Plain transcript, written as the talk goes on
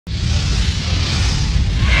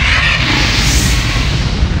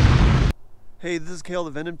Hey, this is Kale,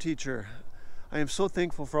 the Venom Teacher. I am so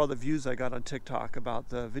thankful for all the views I got on TikTok about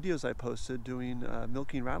the videos I posted doing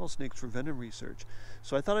milking rattlesnakes for venom research.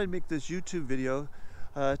 So I thought I'd make this YouTube video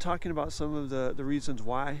talking about some of the reasons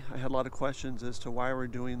why. I had a lot of questions as to why we're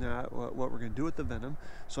doing that, what we're going to do with the venom.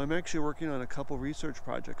 So I'm actually working on a couple research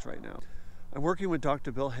projects right now. I'm working with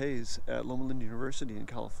Dr. Bill Hayes at Loma Linda University in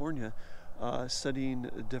California, studying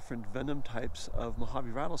different venom types of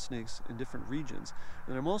Mohave rattlesnakes in different regions.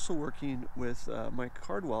 And I'm also working with Mike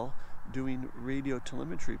Cardwell doing radio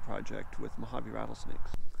telemetry project with Mohave rattlesnakes.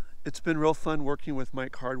 It's been real fun working with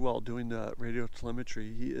Mike Cardwell doing the radio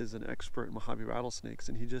telemetry. He is an expert in Mohave rattlesnakes,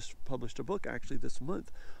 and he just published a book actually this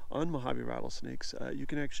month on Mohave rattlesnakes. You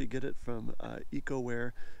can actually get it from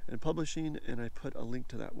EcoWare and Publishing, and I put a link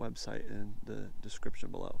to that website in the description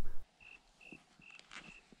below.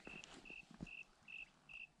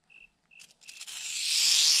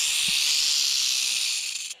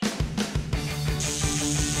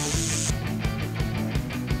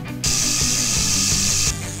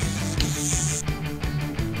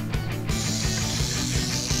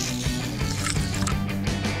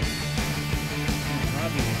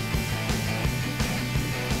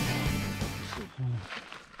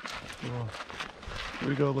 Cool. Here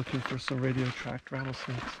we go, looking for some radio tracked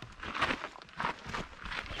rattlesnakes.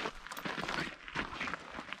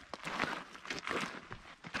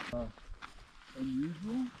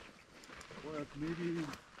 Unusual, or if maybe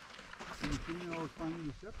some female is finding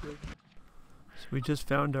deceptive. So we just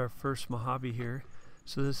found our first Mohave here.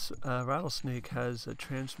 So this rattlesnake has a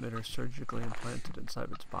transmitter surgically implanted inside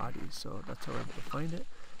of its body, so that's how we're able to find it.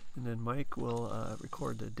 And then Mike will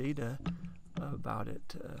record the data about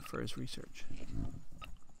it for his research.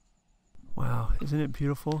 Wow, isn't it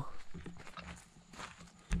beautiful?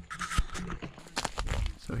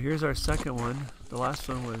 So here's our second one. The last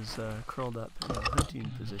one was curled up in a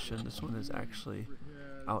hunting position. This one is actually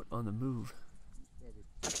out on the move.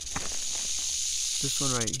 This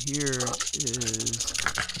one right here is,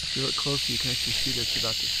 if you look closely, you can actually see that it's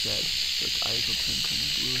about to shed. So its eyes will turn kind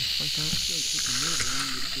of bluish like that.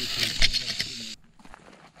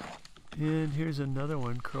 And here's another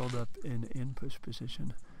one curled up in ambush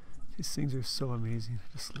position. These things are so amazing.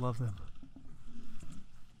 I just love them.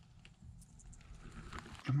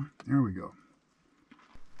 Come on, there we go.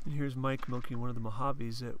 And here's Mike milking one of the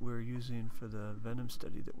Mohaves that we're using for the venom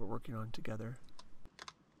study that we're working on together.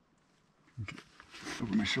 Okay.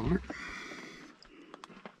 Over my shoulder.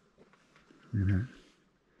 Look at that.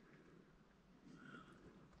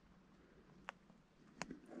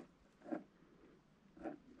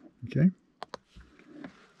 Okay.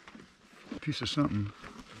 A piece of something.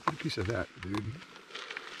 A piece of that, dude. Look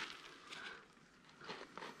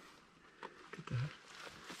at that.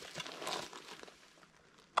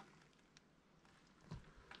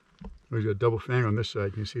 Oh, he's got a double fang on this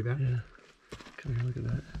side. Can you see that? Yeah. Come here, look at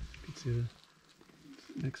that. You can see the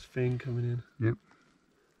next fang coming in. Yep.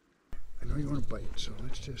 I know you want to bite, so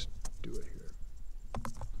let's just do it here.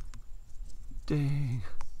 Dang.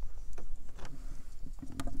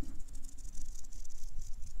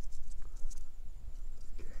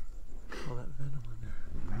 All that venom in there.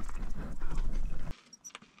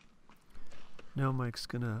 Now Mike's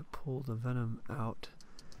gonna pull the venom out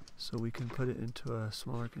so we can put it into a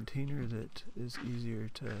smaller container that is easier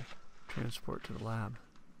to transport to the lab.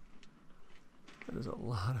 That is a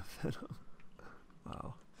lot of venom.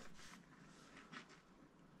 Wow.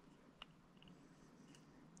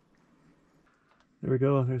 There we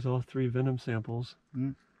go. There's all 3 venom samples.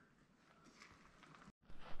 Mm.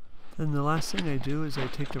 Then the last thing I do is I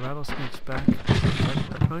take the rattlesnakes back,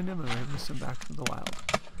 I find them, and I release them back to the wild.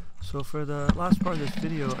 So for the last part of this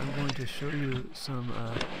video, I'm going to show you some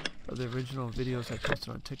of the original videos I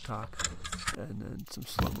posted on TikTok, and then some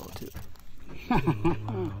slow-mo too.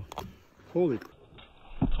 Wow. Holy